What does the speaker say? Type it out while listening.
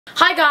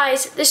Hi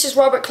guys, this is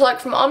Robert Clark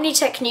from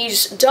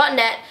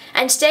OmniTechNews.net,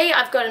 and today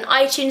I've got an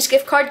iTunes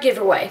gift card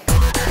giveaway.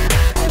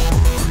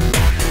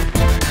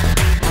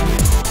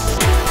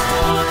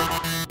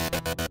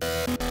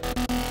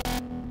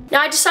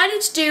 Now I decided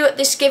to do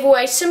this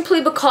giveaway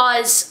simply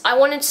because I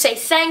wanted to say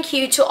thank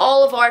you to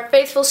all of our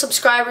faithful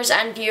subscribers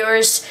and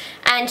viewers,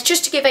 and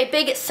just to give a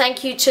big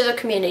thank you to the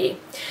community.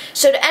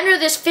 So to enter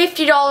this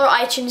 $50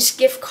 iTunes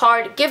gift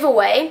card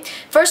giveaway,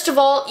 first of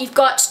all you've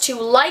got to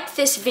like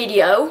this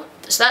video.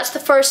 So that's the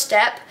first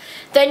step.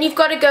 Then you've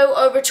got to go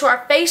over to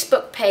our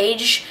Facebook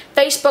page,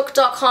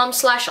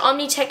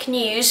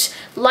 facebook.com/OmniTechNews,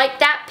 like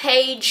that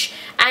page,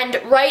 and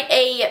write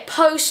a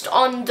post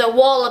on the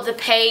wall of the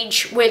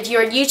page with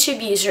your YouTube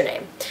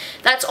username.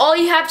 That's all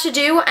you have to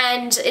do,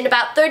 and in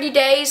about 30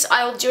 days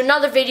I will do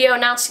another video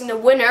announcing the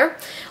winner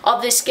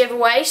of this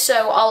giveaway.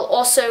 So I'll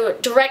also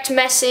direct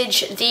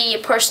message the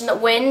person that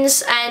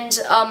wins, and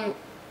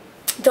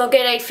they'll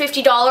get a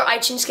 $50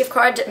 iTunes gift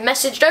card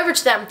messaged over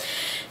to them.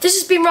 This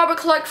has been Robert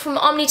Clark from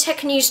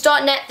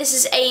OmniTechNews.net. This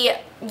is a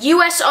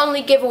US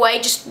only giveaway,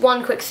 just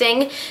one quick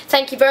thing.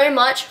 Thank you very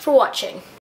much for watching.